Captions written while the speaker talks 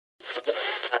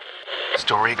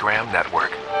Storygram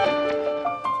Network.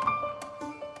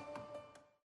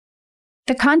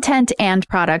 The content and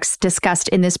products discussed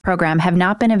in this program have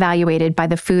not been evaluated by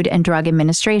the Food and Drug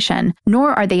Administration,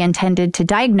 nor are they intended to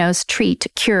diagnose, treat,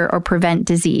 cure, or prevent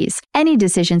disease. Any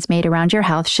decisions made around your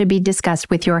health should be discussed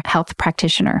with your health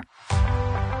practitioner.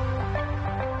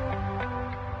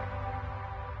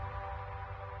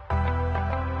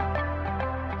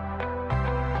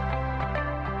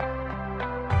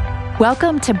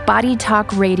 Welcome to Body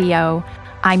Talk Radio.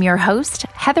 I'm your host,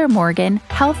 Heather Morgan,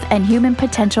 Health and Human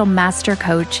Potential Master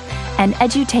Coach and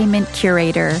Edutainment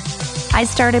Curator. I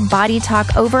started Body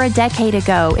Talk over a decade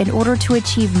ago in order to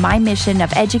achieve my mission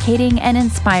of educating and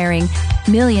inspiring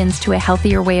millions to a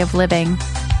healthier way of living.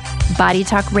 Body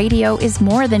Talk Radio is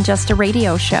more than just a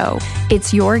radio show.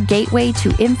 It's your gateway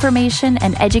to information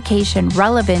and education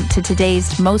relevant to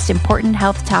today's most important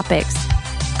health topics.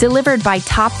 Delivered by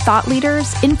top thought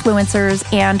leaders, influencers,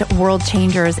 and world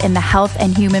changers in the health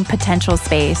and human potential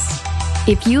space.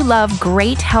 If you love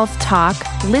great health talk,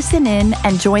 listen in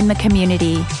and join the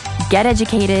community. Get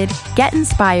educated, get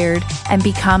inspired, and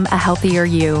become a healthier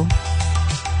you.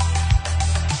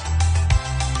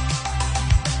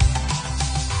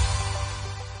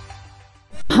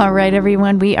 All right,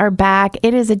 everyone, we are back.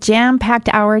 It is a jam-packed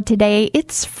hour today.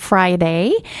 It's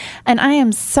Friday, and I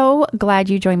am so glad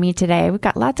you joined me today. We've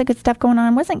got lots of good stuff going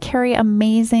on. Wasn't Carrie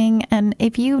amazing? And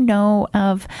if you know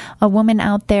of a woman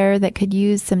out there that could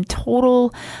use some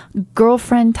total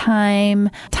girlfriend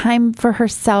time for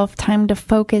herself, time to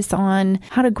focus on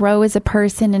how to grow as a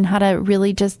person and how to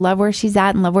really just love where she's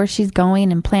at and love where she's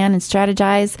going and plan and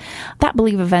strategize, that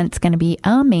Believe event's going to be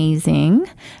amazing.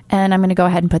 And I'm going to go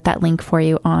ahead and put that link for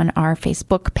you on our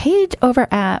Facebook page over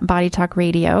at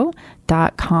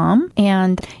bodytalkradio.com.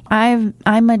 And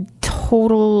I'm a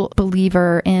total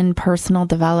believer in personal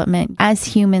development. As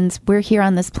humans, we're here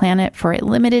on this planet for a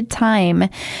limited time.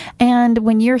 And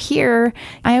when you're here,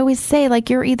 I always say, like,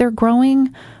 you're either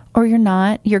growing or you're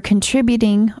not. You're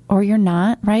contributing or you're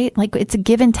not, right? Like, it's a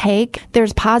give and take.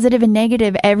 There's positive and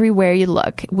negative everywhere you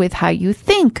look with how you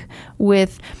think,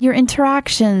 with your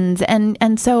interactions. And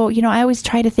so, I always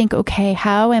try to think, okay,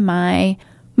 how am I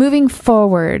moving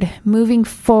forward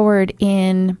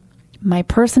in my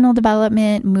personal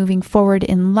development, moving forward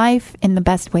in life in the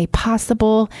best way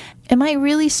possible? Am I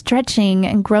really stretching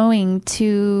and growing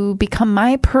to become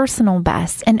my personal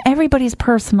best? And everybody's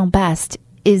personal best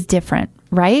is different,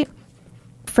 right?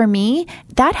 For me,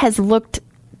 that has looked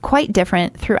quite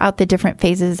different throughout the different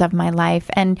phases of my life.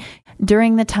 And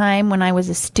during the time when I was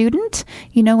a student,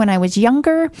 when I was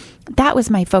younger, that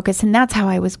was my focus and that's how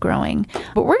I was growing.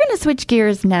 But we're going to switch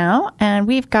gears now, and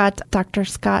we've got Dr.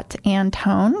 Scott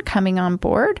Antone coming on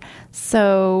board.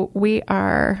 So we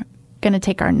are going to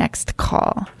take our next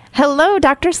call. Hello,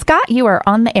 Dr. Scott. You are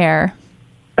on the air.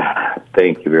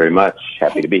 Thank you very much.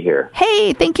 Happy to be here.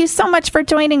 Hey, thank you so much for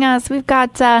joining us. We've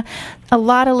got a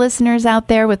lot of listeners out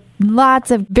there with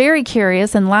lots of very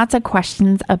curious and lots of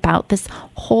questions about this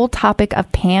whole topic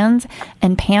of PANS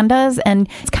and PANDAS. And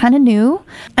it's kind of new.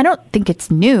 I don't think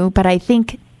it's new, but I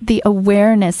think the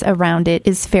awareness around it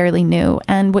is fairly new.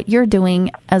 And what you're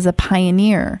doing as a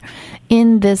pioneer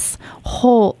in this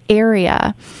whole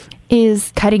area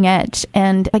is cutting edge.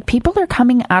 And people are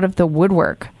coming out of the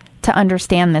woodwork to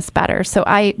understand this better. So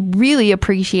I really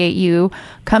appreciate you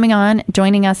coming on,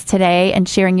 joining us today, and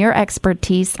sharing your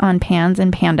expertise on PANS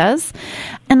and PANDAS.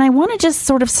 And I want to just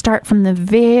sort of start from the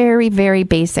very, very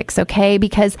basics, okay?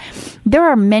 Because there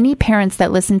are many parents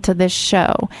that listen to this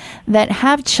show that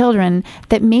have children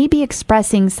that may be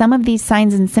expressing some of these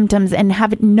signs and symptoms and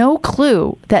have no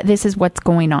clue that this is what's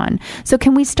going on. So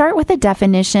can we start with a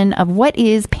definition of what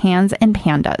is PANS and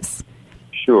PANDAS?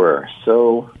 Sure.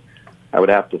 So I would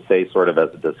have to say, sort of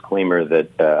as a disclaimer,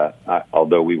 that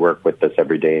although we work with this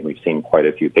every day and we've seen quite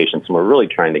a few patients and we're really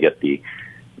trying to get the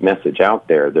message out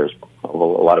there, there's a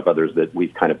lot of others that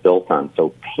we've kind of built on.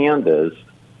 So PANDAS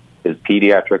is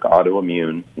pediatric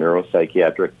autoimmune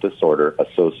neuropsychiatric disorder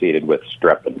associated with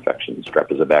strep infection.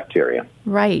 Strep is a bacteria.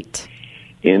 Right.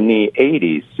 In the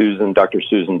 80s, Dr.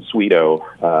 Susan Sweeto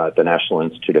at the National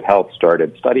Institute of Health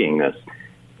started studying this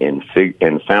and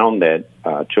found that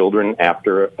children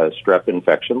after a strep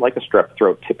infection, like a strep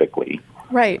throat typically,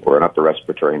 right, or an upper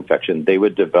respiratory infection,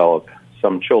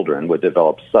 some children would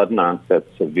develop sudden onset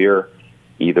severe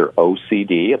either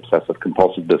OCD, obsessive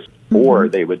compulsive disorder, or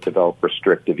they would develop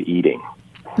restrictive eating.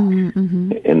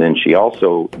 Mm-hmm. And then she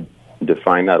also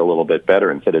defined that a little bit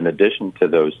better and said, in addition to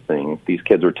those things, these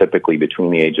kids were typically between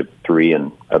the age of 3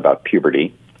 and about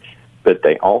puberty, but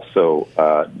they also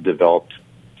developed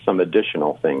some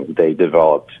additional things. They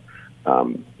developed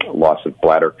loss of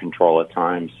bladder control at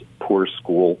times, poor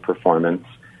school performance.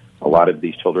 A lot of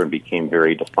these children became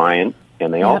very defiant,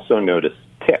 and they also noticed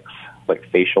tics, like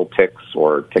facial tics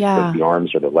or tics of the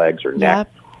arms or the legs or neck.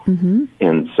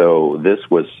 And so this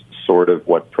was sort of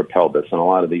what propelled this. And a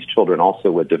lot of these children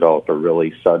also would develop a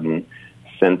really sudden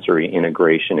sensory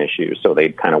integration issue. So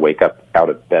they'd kind of wake up out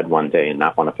of bed one day and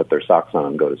not want to put their socks on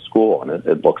and go to school. And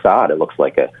it looks odd. It looks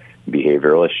like a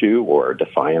behavioral issue or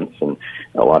defiance. And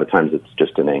a lot of times it's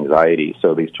just an anxiety.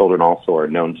 So these children also are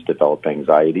known to develop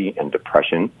anxiety and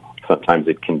depression. Sometimes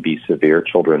it can be severe.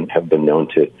 Children have been known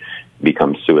to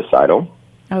become suicidal.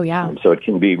 Oh, yeah. So it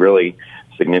can be really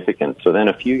significant. So then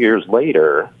a few years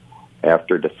later,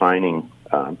 after defining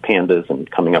PANDAS and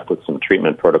coming up with some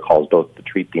treatment protocols, both to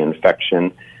treat the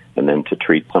infection and then to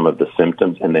treat some of the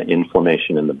symptoms and the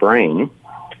inflammation in the brain,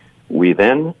 we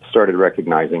then started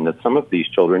recognizing that some of these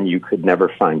children, you could never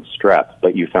find strep,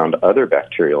 but you found other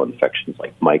bacterial infections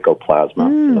like mycoplasma,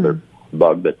 another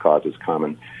bug that causes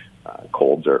common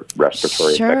colds or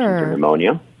respiratory infections or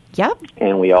pneumonia. Yep.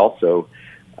 And we also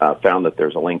found that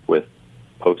there's a link with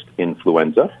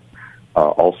post-influenza,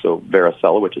 also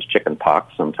varicella, which is chicken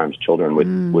pox. Sometimes children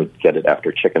would get it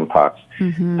after chicken pox.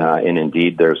 And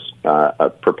indeed, there's a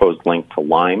proposed link to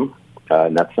Lyme,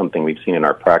 and that's something we've seen in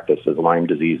our practice, is Lyme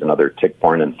disease and other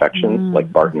tick-borne infections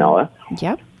like Bartonella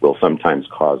will sometimes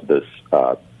cause this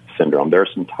syndrome. There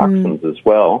are some toxins as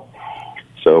well.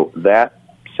 So that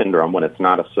syndrome, when it's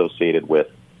not associated with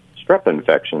strep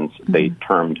infections, they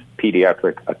termed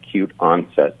pediatric acute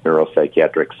onset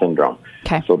neuropsychiatric syndrome.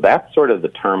 Okay. So that's sort of the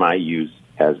term I use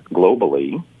as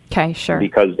globally. Okay, sure.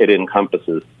 Because it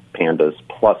encompasses PANDAS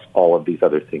plus all of these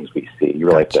other things we see. You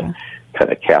really have to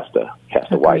kind of cast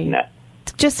a wide net.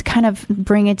 Just kind of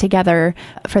bring it together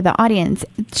for the audience.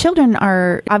 Children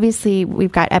are, obviously,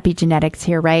 we've got epigenetics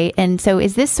here, right? And so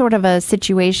is this sort of a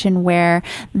situation where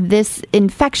this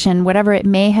infection, whatever it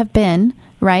may have been,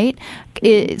 right,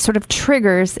 it sort of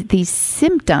triggers these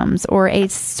symptoms or a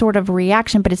sort of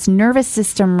reaction, but it's nervous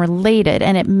system related,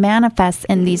 and it manifests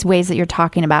in these ways that you're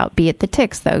talking about, be it the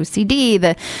tics, the OCD,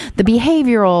 the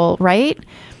behavioral, right?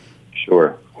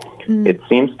 Sure. It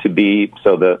seems to be,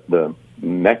 so the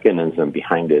mechanism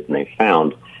behind it, and they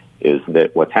found, is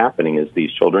that what's happening is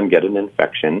these children get an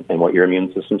infection, and what your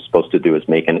immune system's supposed to do is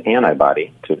make an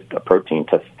antibody to a protein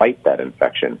to fight that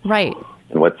infection. Right.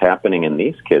 And what's happening in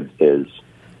these kids is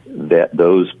that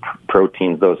those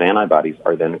proteins, those antibodies,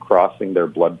 are then crossing their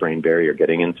blood-brain barrier,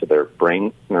 getting into their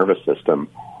brain nervous system,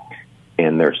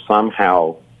 and they're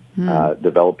somehow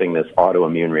developing this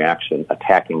autoimmune reaction,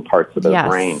 attacking parts of their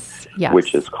brain,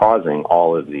 which is causing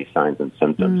all of these signs and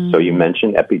symptoms. So you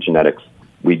mentioned epigenetics.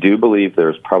 We do believe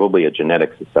there's probably a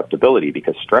genetic susceptibility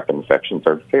because strep infections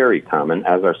are very common,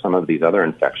 as are some of these other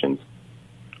infections,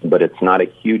 but it's not a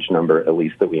huge number, at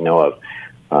least that we know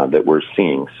of, that we're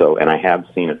seeing. So, and I have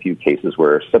seen a few cases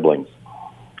where siblings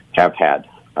have had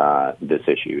this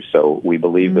issue. So we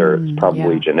believe there's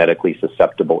probably genetically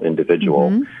susceptible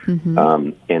individual.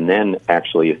 And then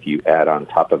actually, if you add on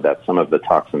top of that some of the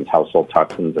toxins, household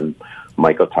toxins and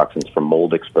mycotoxins from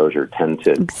mold exposure tend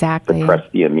to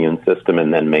suppress the immune system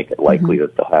and then make it likely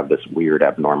that they'll have this weird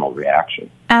abnormal reaction.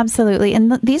 Absolutely.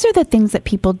 And these are the things that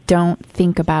people don't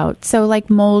think about. So like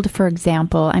mold, for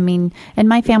example, I mean, and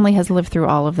my family has lived through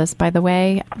all of this, by the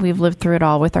way. We've lived through it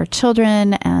all with our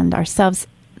children and ourselves.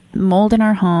 Mold in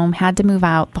our home, had to move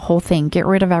out, the whole thing, get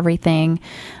rid of everything.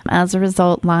 As a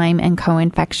result, Lyme and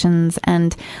co-infections.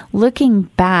 And looking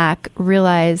back,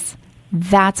 realize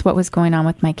that's what was going on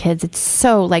with my kids. It's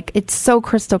so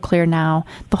crystal clear now,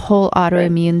 the whole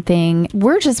autoimmune thing.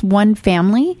 We're just one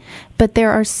family, but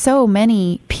there are so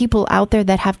many people out there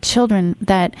that have children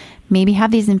that maybe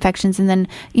have these infections, and then,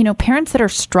 parents that are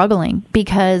struggling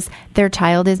because their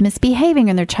child is misbehaving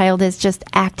and their child is just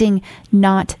acting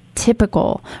not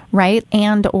typical, right?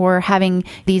 And or having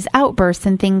these outbursts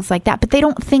and things like that. But they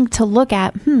don't think to look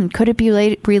at, could it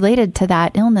be related to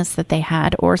that illness that they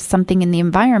had or something in the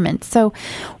environment? So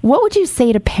what would you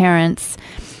say to parents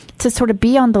to sort of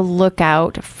be on the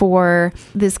lookout for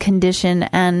this condition,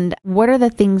 and what are the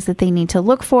things that they need to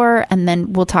look for? And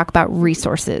then we'll talk about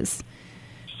resources.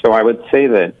 So I would say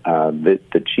that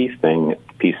the chief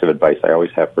piece of advice I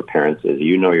always have for parents is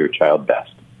your child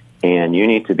best. And you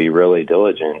need to be really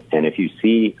diligent. And if you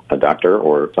see a doctor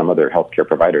or some other healthcare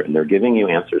provider and they're giving you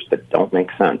answers that don't make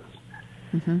sense,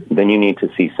 then you need to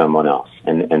see someone else.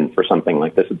 And for something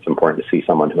like this, it's important to see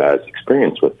someone who has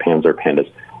experience with PANS or PANDAS.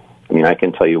 I mean, I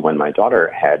can tell you when my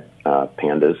daughter had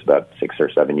PANDAS about 6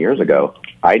 or 7 years ago,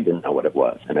 I didn't know what it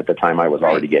was. And at the time, I was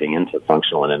already getting into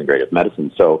functional and integrative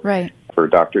medicine. So for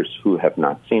doctors who have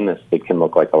not seen this, it can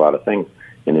look like a lot of things.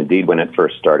 And indeed, when it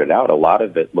first started out, a lot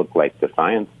of it looked like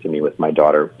defiance to me with my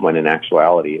daughter, when in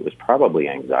actuality it was probably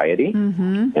anxiety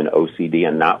and OCD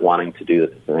and not wanting to do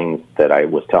the things that I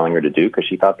was telling her to do because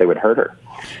she thought they would hurt her.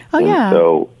 Oh, and yeah.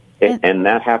 So, and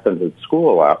that happens at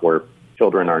school a lot, where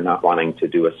children are not wanting to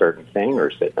do a certain thing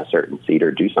or sit in a certain seat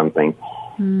or do something.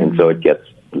 And so it gets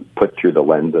put through the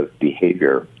lens of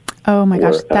behavior. Oh my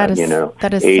gosh, that is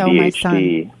ADHD. so my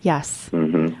son. Yes.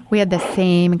 We had the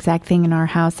same exact thing in our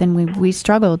house, and we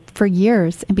struggled for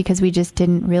years because we just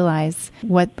didn't realize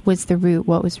what was the root,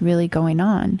 what was really going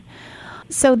on.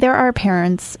 So there are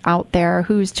parents out there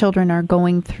whose children are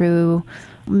going through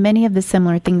many of the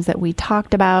similar things that we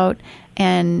talked about.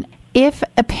 And if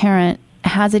a parent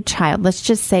has a child, let's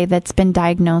just say, that's been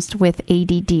diagnosed with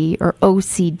ADD or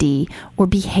OCD or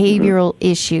behavioral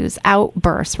issues,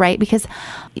 outbursts, right? Because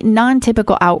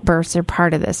non-typical outbursts are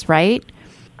part of this, right?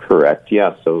 Correct,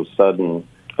 yeah. So sudden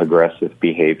aggressive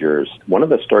behaviors. One of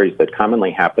the stories that commonly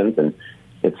happens, and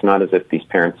it's not as if these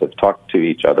parents have talked to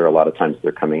each other. A lot of times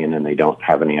they're coming in and they don't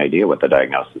have any idea what the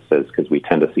diagnosis is, because we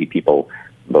tend to see people,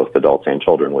 both adults and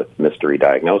children, with mystery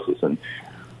diagnosis.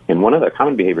 And one of the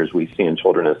common behaviors we see in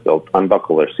children is they'll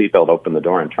unbuckle their seatbelt, open the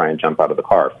door, and try and jump out of the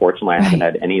car. Fortunately, I haven't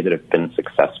had any that have been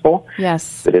successful.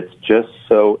 Yes. But it's just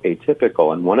so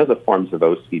atypical. And one of the forms of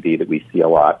OCD that we see a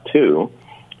lot, too,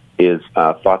 is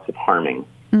thoughts of harming.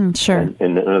 Sure. And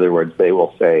in other words, they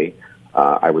will say,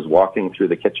 I was walking through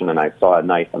the kitchen and I saw a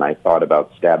knife and I thought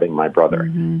about stabbing my brother.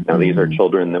 Now, these are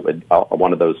children that would,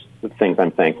 one of those things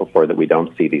I'm thankful for, that we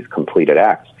don't see these completed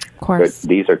acts. Of course. But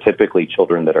these are typically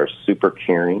children that are super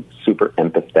caring, super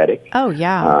empathetic. Oh,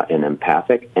 yeah. And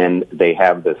empathic. And they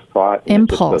have this thought, and it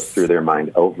just goes through their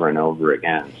mind over and over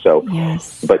again. So,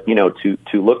 yes. But, to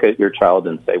look at your child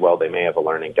and say, well, they may have a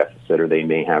learning deficit, or they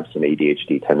may have some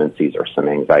ADHD tendencies or some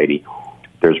anxiety,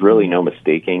 there's really no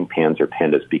mistaking PANS or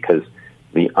PANDAS, because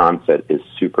the onset is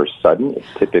super sudden.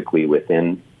 It's typically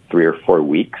within 3 or 4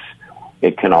 weeks.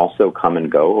 It can also come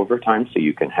and go over time, so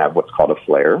you can have what's called a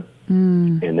flare,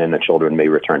 and then the children may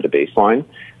return to baseline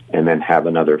and then have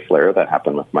another flare. That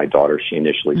happened with my daughter. She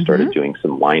initially started doing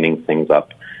some lining things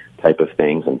up type of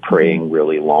things and praying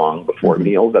really long before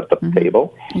meals at the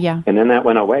table. Yeah. And then that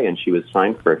went away, and she was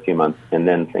fine for a few months, and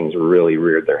then things really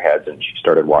reared their heads, and she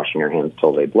started washing her hands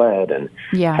till they bled and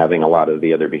having a lot of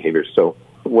the other behaviors. So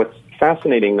what's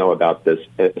fascinating, though, about this,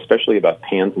 especially about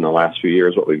PANS in the last few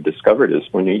years, what we've discovered is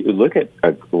when you look at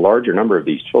a larger number of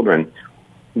these children,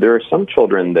 there are some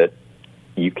children that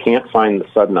you can't find the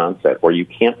sudden onset, or you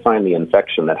can't find the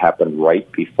infection that happened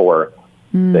right before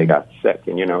they got sick.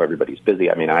 And, everybody's busy.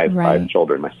 I mean, I have 5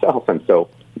 children myself, and so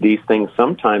these things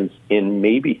sometimes, in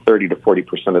maybe 30 to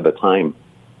 40% of the time,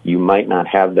 you might not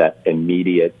have that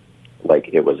immediate, like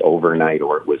it was overnight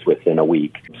or it was within a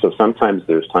week. So sometimes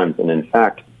there's times, and in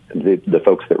fact, the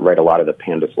folks that write a lot of the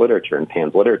PANDAS literature and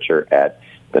PANS literature at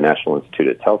the National Institute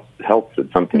of Health said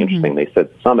something interesting. They said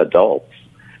some adults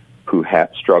who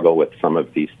struggle with some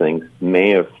of these things may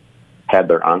have had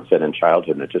their onset in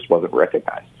childhood and it just wasn't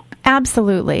recognized.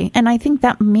 Absolutely. And I think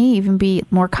that may even be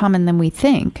more common than we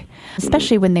think,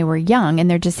 especially when they were young and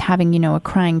they're just having, a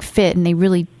crying fit, and they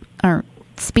really aren't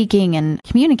speaking and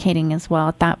communicating as well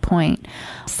at that point.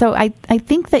 So I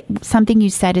think that something you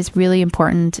said is really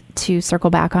important to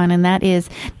circle back on, and that is,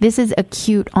 this is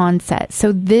acute onset.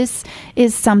 So this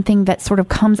is something that sort of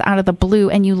comes out of the blue,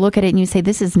 and you look at it and you say,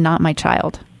 this is not my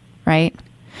child, right?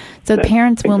 So That's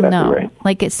parents will exactly know.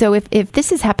 Right. So if this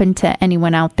has happened to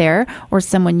anyone out there, or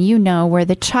someone where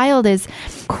the child is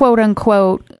quote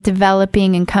unquote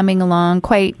developing and coming along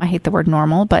quite, I hate the word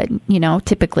normal, but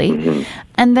typically.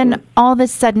 And then all of a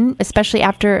sudden, especially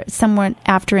after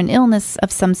an illness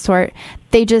of some sort,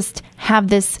 they just have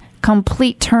this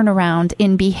complete turnaround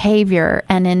in behavior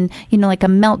and in, like a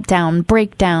meltdown,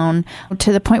 breakdown,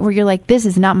 to the point where you're like, this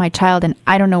is not my child and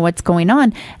I don't know what's going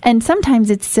on. And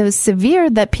sometimes it's so severe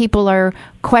that people are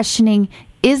questioning,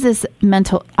 is this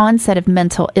onset of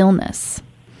mental illness?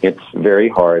 It's very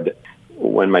hard.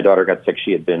 When my daughter got sick,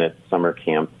 she had been at summer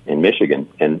camp in Michigan,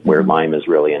 and where Lyme is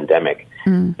really endemic,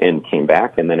 and came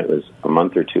back, and then it was a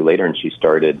month or 2 later, and she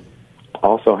started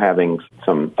also having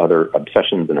some other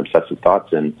obsessions and obsessive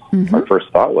thoughts. And our first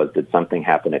thought was, did something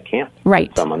happen at camp? Right.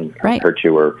 Did someone hurt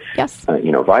you or,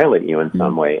 violate you in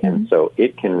some way? And so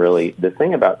it can really, the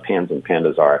thing about PANS and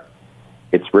PANDAS are,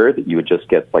 it's rare that you would just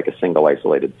get like a single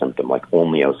isolated symptom, like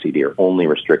only OCD or only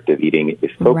restrictive eating.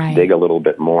 If folks dig a little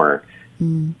bit more,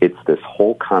 it's this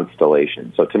whole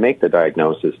constellation. So to make the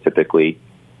diagnosis, typically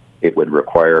it would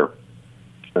require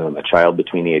a child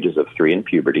between the ages of 3 and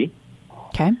puberty.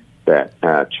 Okay.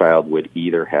 That child would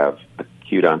either have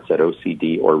acute onset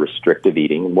OCD or restrictive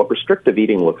eating. And what restrictive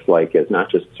eating looks like is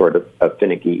not just sort of a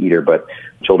finicky eater, but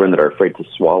children that are afraid to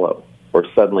swallow or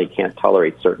suddenly can't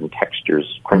tolerate certain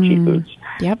textures, crunchy foods,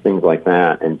 things like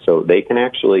that. And so they can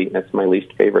actually, that's my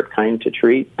least favorite kind to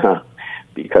treat,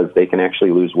 because they can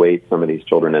actually lose weight. Some of these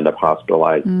children end up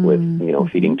hospitalized with,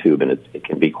 feeding tube, and it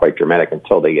can be quite dramatic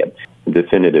until they get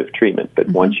definitive treatment. But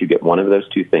once you get one of those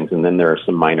two things, and then there are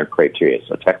some minor criteria.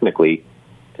 So technically,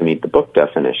 to meet the book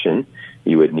definition,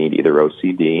 you would need either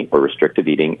OCD or restrictive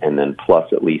eating, and then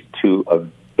plus at least two of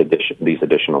these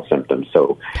additional symptoms.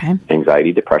 So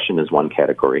anxiety, depression is one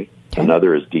category.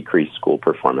 Another is decreased school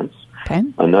performance.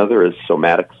 Another is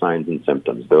somatic signs and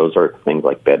symptoms. Those are things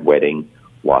like bedwetting,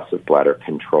 loss of bladder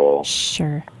control.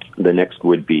 Sure. The next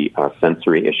would be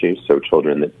sensory issues. So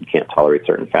children that can't tolerate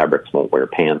certain fabrics won't wear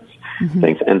pants,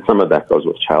 things. And some of that goes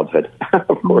with childhood,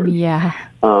 of course. Yeah.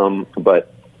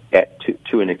 But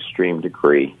to an extreme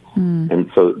degree. And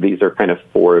so these are kind of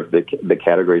four of the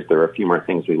categories. There are a few more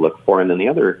things we look for. And then the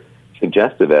other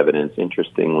suggestive evidence,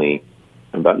 interestingly,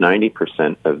 about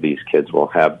 90% of these kids will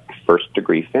have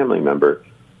first-degree family member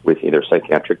with either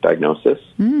psychiatric diagnosis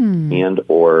and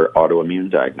or autoimmune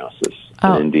diagnosis.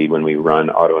 And indeed, when we run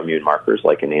autoimmune markers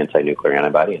like an anti-nuclear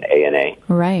antibody, an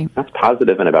ANA, that's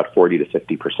positive in about 40 to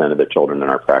 50% of the children in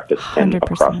our practice 100%. And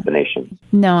across the nation.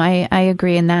 No, I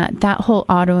agree. And that whole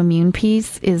autoimmune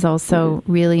piece is also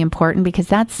really important, because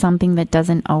that's something that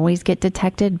doesn't always get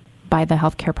detected by the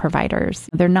healthcare providers.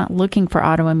 They're not looking for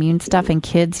autoimmune stuff in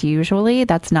kids usually.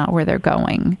 That's not where they're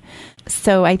going.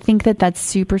 So I think that that's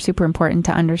super, super important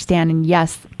to understand. And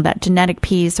yes, that genetic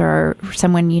piece, or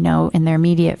someone, in their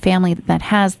immediate family that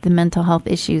has the mental health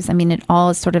issues, I mean, it all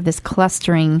is sort of this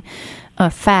clustering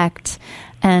effect.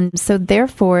 And so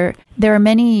therefore, there are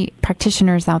many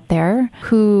practitioners out there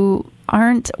who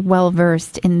aren't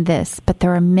well-versed in this, but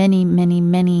there are many, many,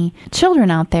 many children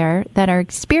out there that are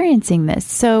experiencing this.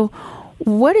 So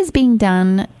what is being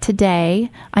done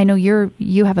today? I know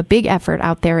you have a big effort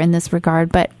out there in this regard,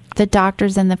 but the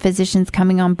doctors and the physicians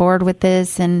coming on board with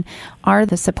this, and are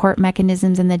the support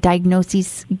mechanisms and the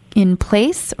diagnoses in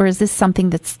place, or is this something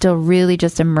that's still really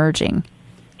just emerging?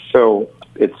 So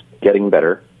it's getting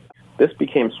better. This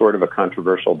became sort of a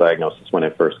controversial diagnosis when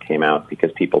it first came out,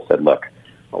 because people said, look,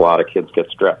 a lot of kids get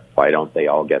strep. Why don't they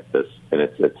all get this? And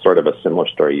it's sort of a similar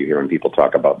story you hear when people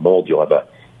talk about mold. You'll have a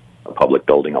public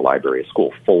building, a library, a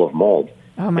school full of mold.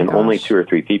 And only 2 or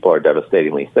 3 people are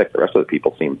devastatingly sick. The rest of the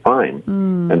people seem fine.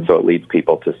 And so it leads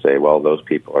people to say, well, those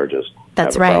people are just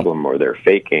have a problem, or they're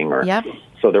faking. Or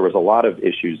So there was a lot of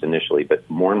issues initially, but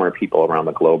more and more people around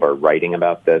the globe are writing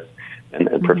about this, and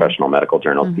professional medical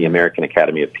journals. The American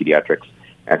Academy of Pediatrics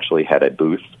actually had a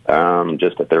booth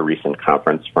just at their recent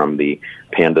conference from the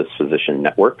PANDAS Physician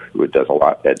Network, who does a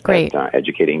lot at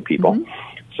educating people.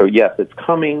 So yes, it's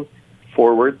coming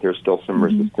forward. There's still some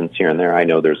resistance here and there. I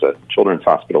know there's a children's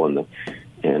hospital in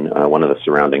one of the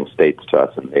surrounding states to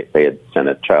us, and they had sent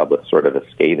a child with sort of a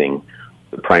scathing.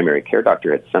 The primary care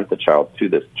doctor had sent the child to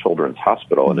this children's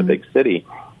hospital in a big city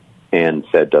and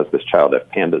said, does this child have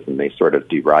PANDAS? And they sort of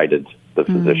derided the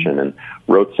physician and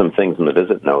wrote some things in the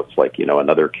visit notes, like,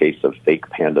 another case of fake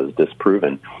PANDAS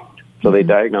disproven. So they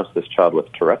diagnosed this child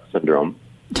with Tourette's syndrome,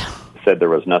 said there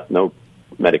was no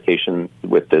medication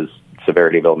with this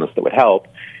severity of illness that would help,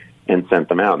 and sent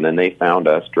them out. And then they found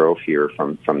us, drove here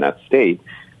from that state,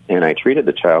 and I treated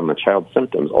the child, and the child's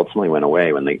symptoms ultimately went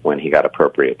away when he got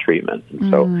appropriate treatment. And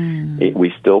so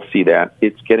we still see that.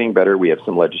 It's getting better. We have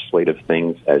some legislative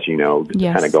things, as you know,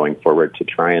 kind of going forward to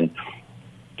try and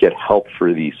get help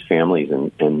for these families.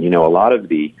 And a lot of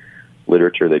the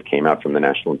literature that came out from the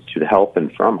National Institute of Health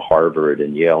and from Harvard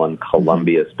and Yale and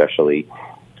Columbia especially,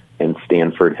 and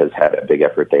Stanford has had a big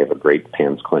effort. They have a great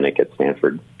PANS clinic at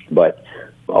Stanford. But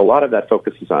a lot of that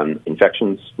focuses on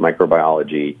infections,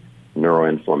 microbiology,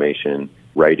 neuroinflammation,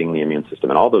 righting the immune system,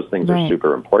 and all those things are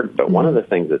super important. But one of the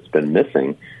things that's been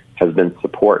missing has been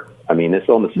support. I mean, this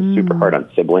illness is super hard on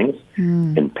siblings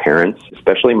and parents,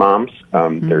 especially moms.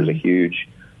 There's a huge...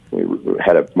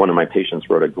 one of my patients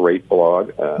wrote a great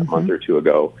blog a month or two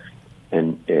ago,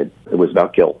 and it was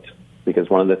about guilt.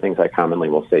 Because one of the things I commonly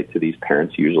will say to these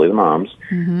parents, usually the moms,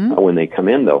 when they come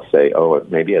in, they'll say, oh,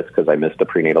 maybe it's because I missed a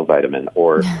prenatal vitamin.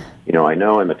 Or, I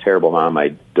know I'm a terrible mom.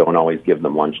 I don't always give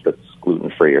them lunch that's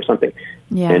gluten-free or something.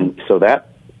 And so that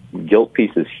guilt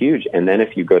piece is huge. And then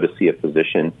if you go to see a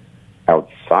physician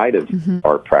outside of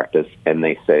our practice and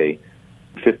they say,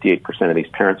 58% of these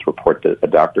parents report that a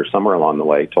doctor somewhere along the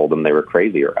way told them they were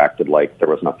crazy or acted like there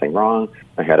was nothing wrong.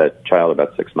 I had a child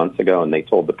about 6 months ago, and they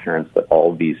told the parents that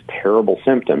all these terrible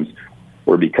symptoms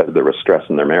were because there was stress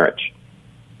in their marriage.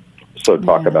 So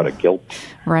talk about a guilt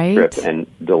right. trip and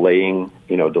delaying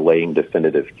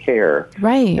definitive care.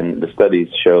 Right. And the studies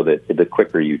show that the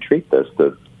quicker you treat this,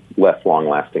 the less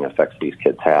long-lasting effects these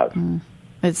kids have.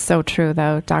 It's so true,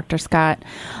 though, Dr. Scott.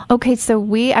 Okay, so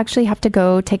we actually have to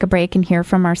go take a break and hear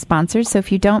from our sponsors. So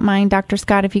if you don't mind, Dr.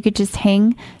 Scott, if you could just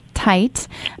hang tight.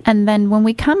 And then when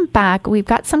we come back, we've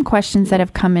got some questions that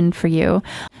have come in for you.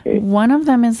 Okay. One of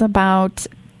them is about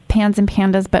PANS and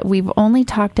PANDAS, but we've only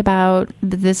talked about,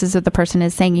 this is what the person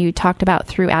is saying, you talked about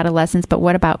through adolescence, but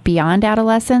what about beyond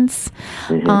adolescence?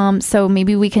 So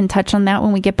maybe we can touch on that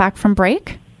when we get back from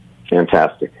break.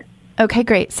 Fantastic. Okay,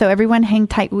 great. So everyone hang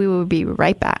tight. We will be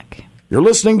right back. You're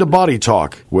listening to Body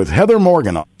Talk with Heather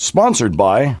Morgan, sponsored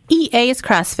by EA's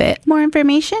CrossFit. More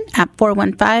information at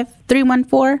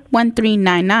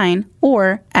 415-314-1399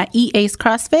 or at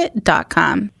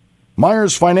eascrossfit.com.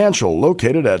 Myers Financial,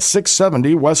 located at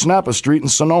 670 West Napa Street in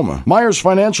Sonoma. Myers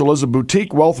Financial is a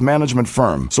boutique wealth management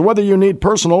firm. So whether you need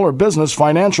personal or business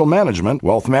financial management,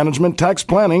 wealth management, tax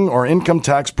planning, or income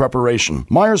tax preparation,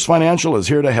 Myers Financial is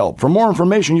here to help. For more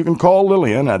information, you can call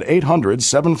Lillian at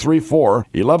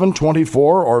 800-734-1124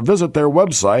 or visit their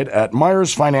website at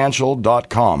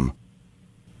myersfinancial.com.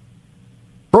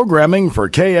 Programming for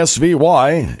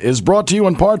KSVY is brought to you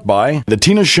in part by the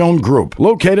Tina Schoen Group,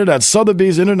 located at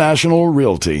Sotheby's International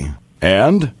Realty.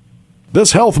 And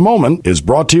this health moment is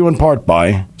brought to you in part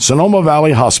by Sonoma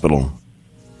Valley Hospital.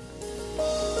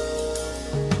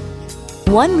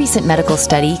 One recent medical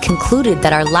study concluded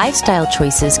that our lifestyle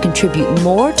choices contribute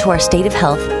more to our state of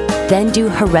health than do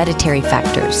hereditary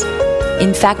factors.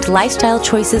 In fact, lifestyle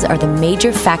choices are the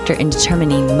major factor in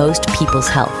determining most people's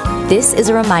health. This is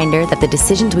a reminder that the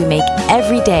decisions we make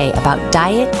every day about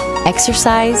diet,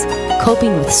 exercise,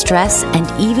 coping with stress, and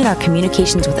even our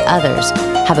communications with others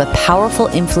have a powerful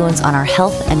influence on our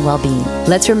health and well-being.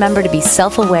 Let's remember to be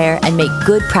self-aware and make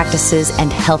good practices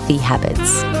and healthy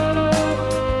habits.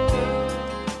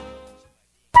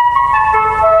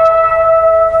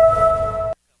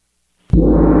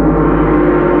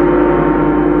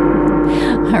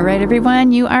 All right,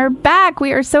 everyone, you are back.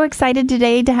 We are so excited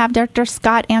today to have Dr.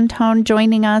 Scott Antone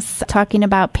joining us talking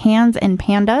about PANS and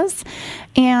PANDAS.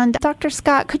 And Dr.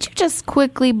 Scott, could you just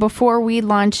quickly, before we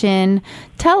launch in,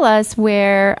 tell us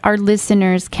where our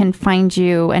listeners can find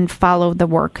you and follow the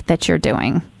work that you're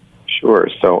doing? Sure.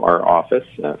 So our office,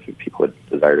 if people would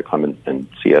desire to come and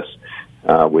see us,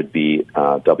 would be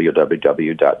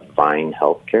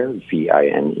www.vinehealthcare,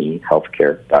 VINE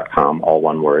healthcare.com, all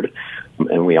one word.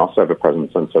 And we also have a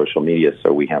presence on social media.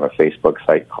 So we have a Facebook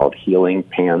site called Healing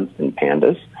PANS and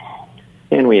PANDAS.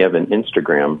 And we have an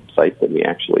Instagram site that we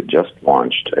actually just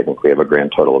launched. I think we have a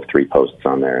grand total of 3 posts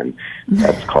on there, and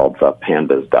that's called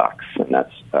PANDAS Docs. And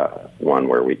that's one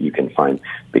where you can find,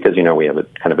 because, you know, we have a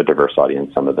kind of a diverse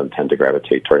audience. Some of them tend to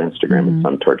gravitate toward Instagram and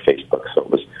some toward Facebook. So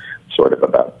it was sort of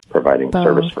about providing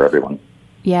service for everyone.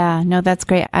 Yeah, no, that's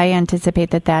great. I anticipate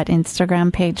that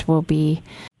Instagram page will be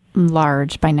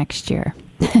large by next year.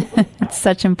 It's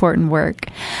such important work.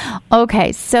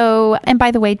 Okay, so, and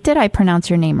by the way, did I pronounce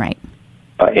your name right?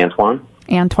 Antoine.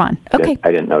 Okay.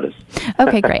 I didn't notice.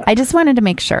 Okay, great. I just wanted to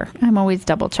make sure. I'm always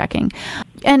double checking.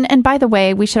 And by the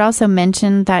way, we should also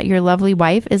mention that your lovely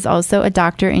wife is also a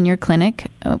doctor in your clinic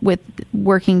with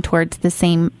working towards the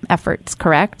same efforts,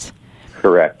 correct?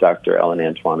 Correct. Dr. Ellen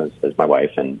Antoine is my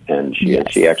wife, and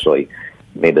she actually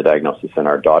made the diagnosis in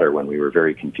our daughter when we were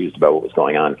very confused about what was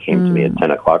going on. Came to me at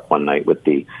 10 o'clock one night with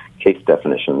the case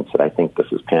definition and said, I think this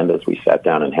is PANDAS. We sat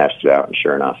down and hashed it out, and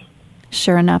sure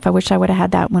enough, I wish I would have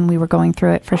had that when we were going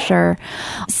through it, for sure.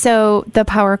 So the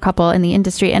power couple in the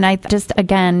industry, and I just,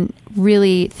 again,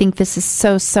 really think this is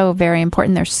so very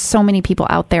important. There's so many people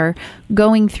out there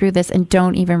going through this and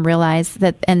don't even realize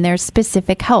that, and there's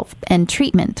specific help and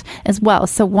treatment as well.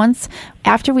 So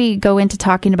after we go into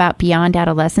talking about beyond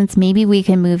adolescence, maybe we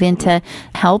can move into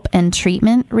help and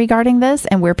treatment regarding this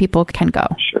and where people can go.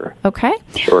 Sure. Okay?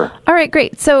 Sure. All right,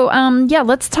 great. So,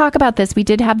 let's talk about this. We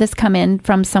did have this come in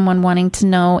from someone wanting to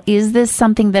know, is this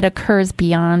something that occurs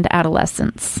beyond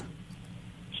adolescence?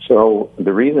 So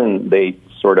the reason they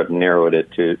sort of narrowed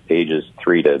it to ages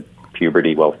 3 to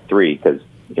puberty, 3, because,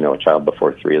 you know, a child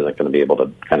before 3 isn't going to be able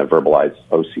to kind of verbalize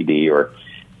OCD, or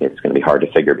it's going to be hard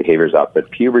to figure behaviors out.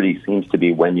 But puberty seems to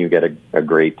be when you get a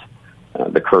great,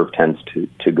 the curve tends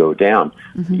to go down.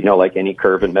 Mm-hmm. You know, like any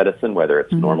curve in medicine, whether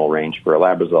it's normal range for a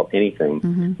lab result,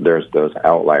 anything, there's those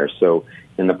outliers. So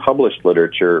in the published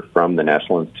literature from the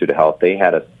National Institute of Health, they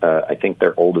had I think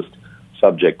their oldest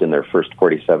subject in their first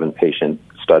 47 patient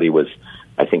study was,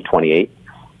 I think, 28.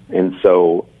 And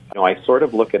so, you know, I sort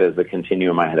of look at it as a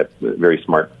continuum. I had a very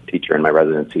smart teacher in my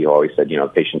residency who always said, you know,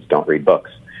 patients don't read books.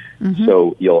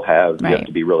 So you have Right.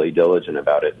 to be really diligent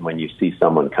about it. When you see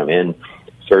someone come in,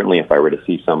 certainly if I were to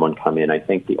see someone come in, I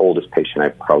think the oldest patient I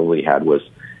probably had was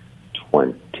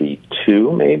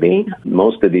 22, maybe.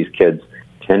 Most of these kids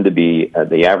tend to be,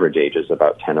 the average age is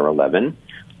about 10 or 11,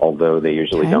 although they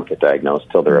usually don't get diagnosed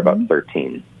till they're about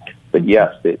 13. But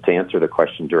yes, to answer the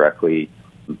question directly,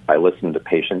 I listen to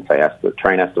patients. I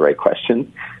try and ask the right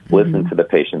questions, listen to the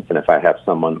patients, and if I have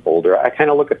someone older, I kind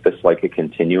of look at this like a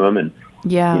continuum, and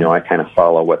I kind of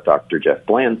follow what Dr. Jeff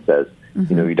Bland says.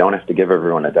 You don't have to give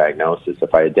everyone a diagnosis.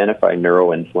 If I identify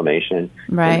neuroinflammation,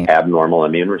 an abnormal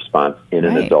immune response in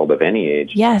an adult of any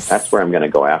age, that's where I'm going to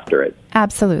go after it.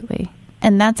 Absolutely.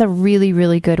 And that's a really,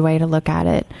 really good way to look at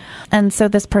it. And so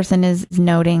this person is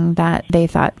noting that they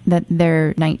thought that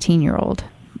their 19-year-old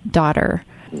daughter,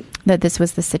 that this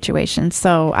was the situation.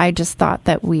 So I just thought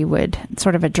that we would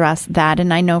sort of address that.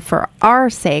 And I know for our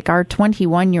sake, our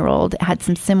 21-year-old had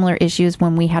some similar issues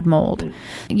when we had mold.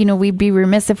 We'd be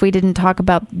remiss if we didn't talk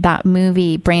about that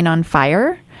movie, Brain on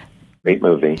Fire. Great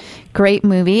movie. Great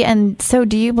movie. And so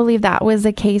do you believe that was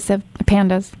a case of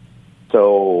pandas?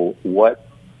 So what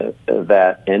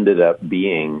that ended up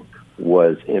being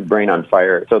was in Brain on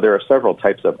Fire. So there are several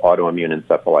types of autoimmune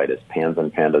encephalitis. PANS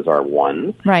and PANDAS are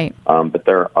one. Right. But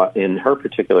there, in her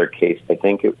particular case, I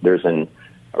think there's a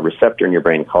receptor in your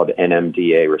brain called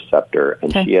NMDA receptor,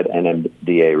 and she had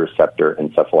NMDA receptor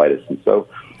encephalitis. And so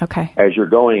as you're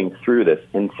going through this,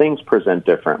 and things present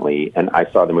differently, and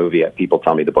I saw the movie, people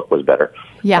tell me the book was better.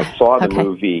 Yeah. I saw the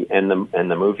movie, and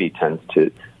the movie tends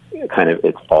to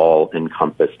it's all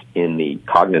encompassed in the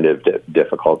cognitive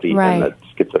difficulty and the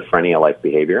schizophrenia-like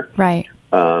behavior. Right.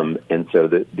 And so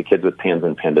the kids with PANS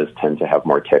and PANDAS tend to have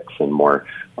more tics and more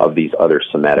of these other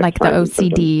somatic like the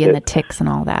OCD and the tics and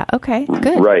all that. Okay,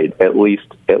 good. Right. At least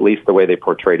the way they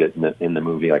portrayed it in the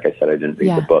movie. Like I said, I didn't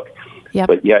read the book. Yep.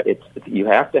 But you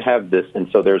have to have this, and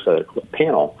so there's a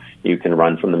panel you can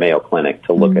run from the Mayo Clinic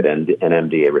to look at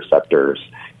NMDA receptors,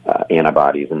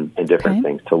 antibodies, and different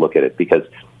things to look at it, because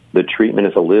the treatment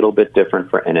is a little bit different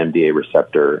for NMDA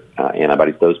receptor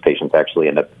antibodies. Those patients actually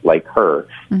end up, like her,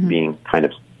 being kind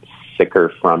of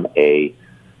sicker from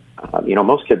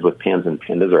most kids with PANS and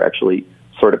PANDAS are actually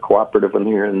sort of cooperative when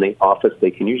they're in the office.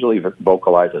 They can usually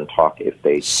vocalize and talk if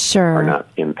they are not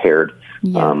impaired.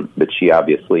 Yeah. But she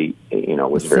obviously,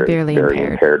 was very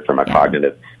impaired from a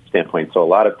cognitive standpoint. So a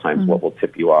lot of times what will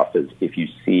tip you off is if you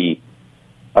see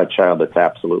a child that's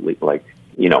absolutely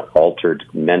altered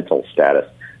mental status,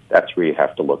 that's where you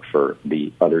have to look for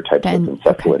the other types of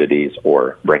encephalitides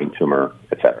or brain tumor,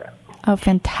 etc. Oh,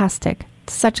 fantastic.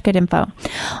 Such good info.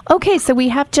 Okay, so we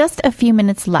have just a few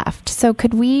minutes left. So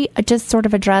could we just sort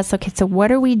of address, so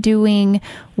what are we doing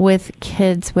with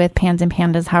kids with PANS and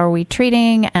PANDAS? How are we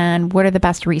treating, and what are the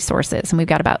best resources? And we've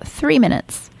got about 3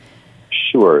 minutes.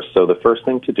 Sure. So the first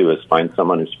thing to do is find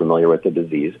someone who's familiar with the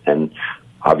disease, and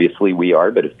obviously we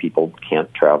are, but if people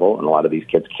can't travel, and a lot of these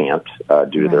kids can't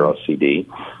due to their OCD,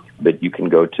 but you can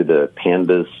go to the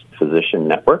PANDAS Physician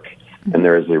Network, and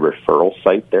there is a referral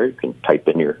site there. You can type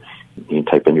in your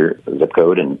zip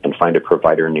code and find a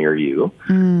provider near you.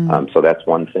 So that's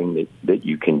one thing that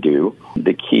you can do.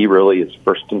 The key really is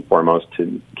first and foremost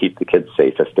to keep the kids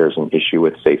safe. If there's an issue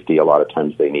with safety, a lot of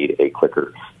times they need a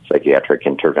quicker psychiatric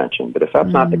intervention. But if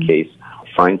that's not the case,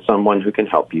 find someone who can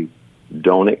help you.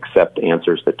 Don't accept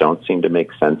answers that don't seem to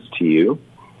make sense to you.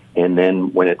 And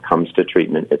then when it comes to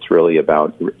treatment, it's really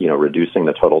about, reducing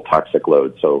the total toxic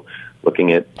load. So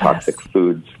looking at toxic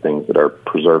foods, things that are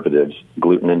preservatives,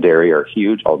 gluten and dairy are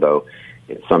huge, although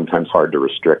it's sometimes hard to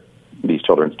restrict these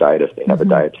children's diet if they have a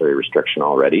dietary restriction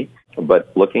already.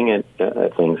 But looking at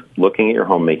things, looking at your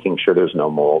home, making sure there's no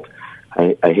mold.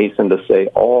 I hasten to say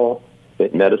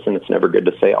in medicine, it's never good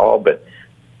to say all, but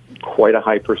quite a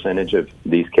high percentage of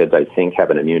these kids, I think, have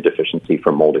an immune deficiency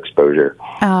from mold exposure.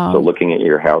 So looking at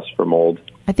your house for mold.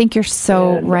 I think you're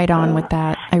so right on with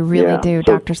that. I really do,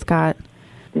 Dr. Scott.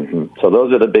 So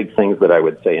those are the big things that I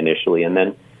would say initially. And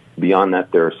then beyond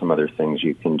that, there are some other things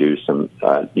you can do.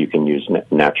 You can use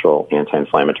natural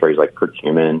anti-inflammatories like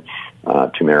curcumin,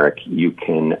 turmeric. You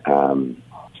can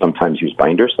sometimes use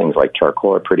binders. Things like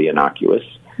charcoal are pretty innocuous.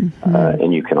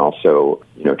 And you can also,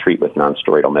 treat with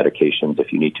nonsteroidal medications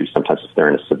if you need to. Sometimes if they're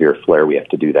in a severe flare, we have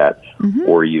to do that.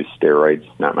 Or use steroids,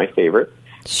 not my favorite.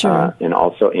 Sure. And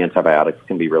also antibiotics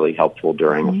can be really helpful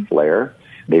during a flare.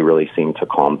 They really seem to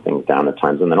calm things down at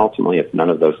times. And then ultimately, if none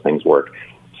of those things work,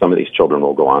 some of these children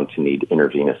will go on to need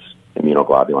intravenous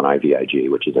immunoglobulin IVIG,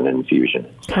 which is an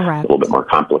infusion. It's Correct. a little bit more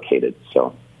complicated.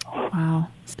 So Wow.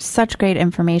 Such great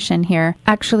information here.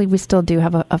 Actually, we still do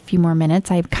have a few more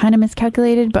minutes. I've kind of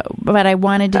miscalculated, but I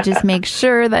wanted to just make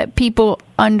sure that people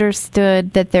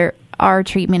understood that there are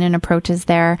treatment and approaches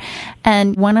there.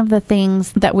 And one of the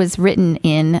things that was written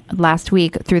in last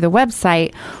week through the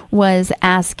website was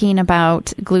asking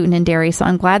about gluten and dairy. So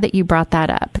I'm glad that you brought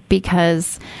that up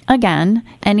because, again,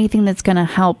 anything that's going to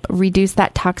help reduce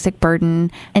that toxic burden,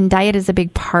 and diet is a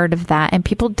big part of that. And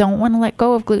people don't want to let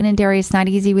go of gluten and dairy. It's not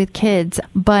easy with kids.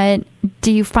 But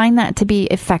do you find that to be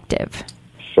effective?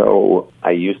 So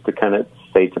I used to kind of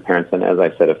say to parents, and as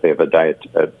I said, if they have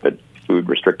a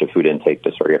restrictive food intake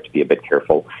disorder, you have to be a bit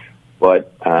careful.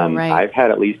 But Right. I've had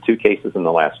at least 2 cases in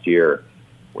the last year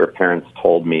where parents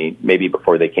told me, maybe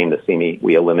before they came to see me,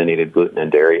 we eliminated gluten and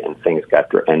dairy and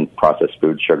and processed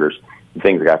food, sugars,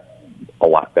 things got a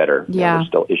lot better. Yeah. There's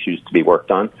still issues to be worked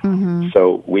on. Mm-hmm.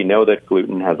 So we know that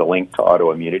gluten has a link to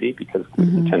autoimmunity because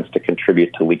gluten tends to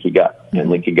contribute to leaky gut. And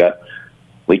leaky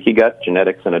gut,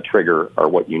 genetics, and a trigger are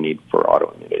what you need for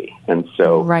autoimmunity. And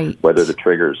so whether the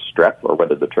trigger is strep or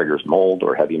whether the trigger is mold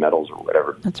or heavy metals or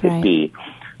whatever it be,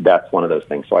 that's one of those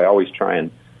things. So I always try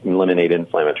and eliminate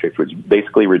inflammatory foods,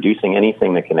 basically reducing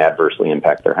anything that can adversely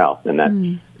impact their health. And that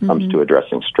comes to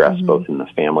addressing stress, both in the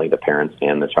family, the parents,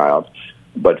 and the child.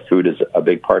 But food is a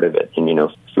big part of it. And,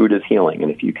 food is healing.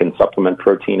 And if you can supplement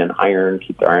protein and iron,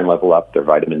 keep the iron level up, their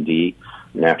vitamin D,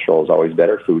 natural is always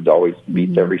better. Food always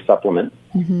beats every supplement.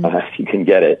 If you can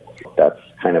get it, that's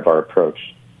kind of our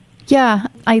approach. Yeah,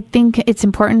 I think it's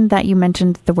important that you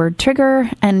mentioned the word trigger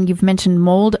and you've mentioned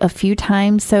mold a few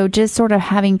times. So just sort of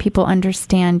having people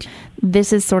understand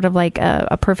this is sort of like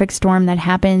a perfect storm that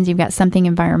happens. You've got something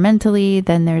environmentally,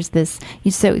 then there's this.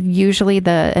 So usually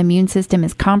the immune system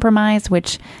is compromised,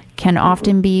 which can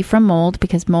often be from mold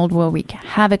because mold will wreak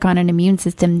havoc on an immune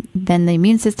system. Then the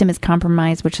immune system is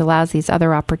compromised, which allows these other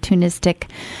opportunistic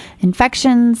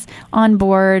infections on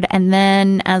board. And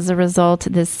then as a result,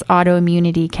 this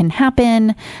autoimmunity can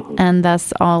happen, and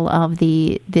thus all of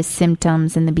the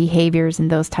symptoms and the behaviors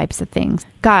and those types of things.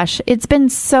 Gosh, it's been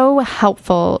so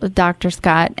helpful, Dr.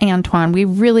 Scott Antoine. We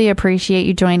really appreciate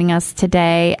you joining us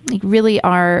today. You really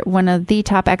are one of the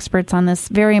top experts on this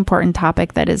very important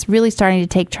topic that is really starting to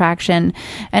take traction.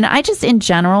 And I just, in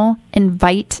general,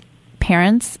 invite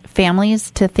parents,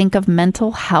 families to think of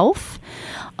mental health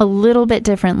a little bit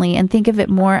differently and think of it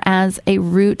more as a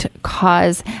root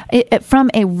cause, from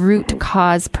a root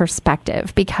cause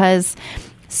perspective, because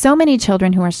so many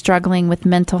children who are struggling with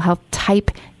mental health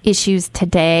type issues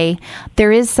today,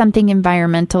 there is something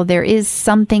environmental, there is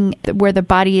something where the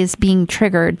body is being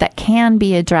triggered that can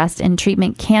be addressed and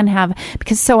treatment can have,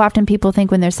 because so often people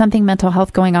think when there's something mental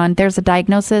health going on, there's a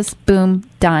diagnosis, boom,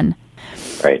 done.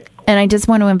 Right. And I just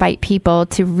want to invite people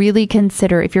to really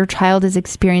consider if your child is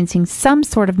experiencing some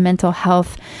sort of mental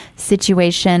health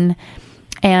situation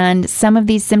and some of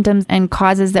these symptoms and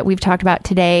causes that we've talked about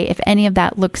today, if any of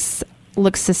that looks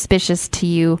suspicious to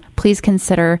you, please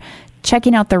consider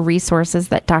checking out the resources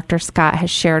that Dr. Scott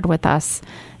has shared with us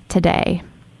today.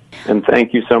 And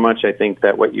thank you so much. I think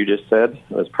that what you just said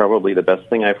was probably the best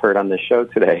thing I've heard on this show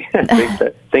today. I think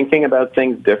that thinking about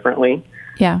things differently,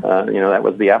 that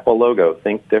was the Apple logo,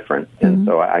 think different. And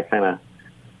so I kind of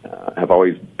have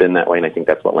always been that way, and I think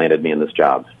that's what landed me in this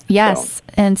job. Yes,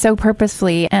 and so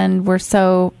purposefully, and we're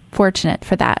so fortunate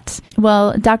for that.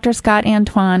 Well, Dr. Scott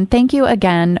Antoine, thank you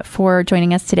again for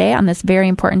joining us today on this very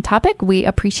important topic. We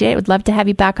appreciate it. Would love to have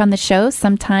you back on the show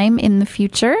sometime in the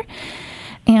future.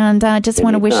 And I just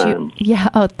want to wish you,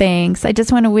 thanks. I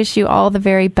just want to wish you all the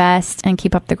very best and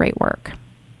keep up the great work.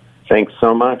 Thanks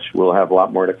so much. We'll have a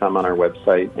lot more to come on our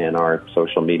website and our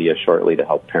social media shortly to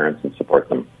help parents and support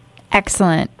them.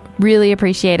 Excellent. Really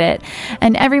appreciate it.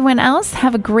 And everyone else,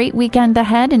 have a great weekend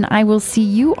ahead, and I will see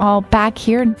you all back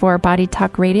here for Body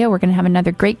Talk Radio. We're going to have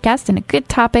another great guest and a good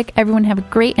topic. Everyone have a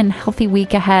great and healthy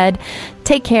week ahead.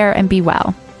 Take care and be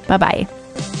well. Bye-bye.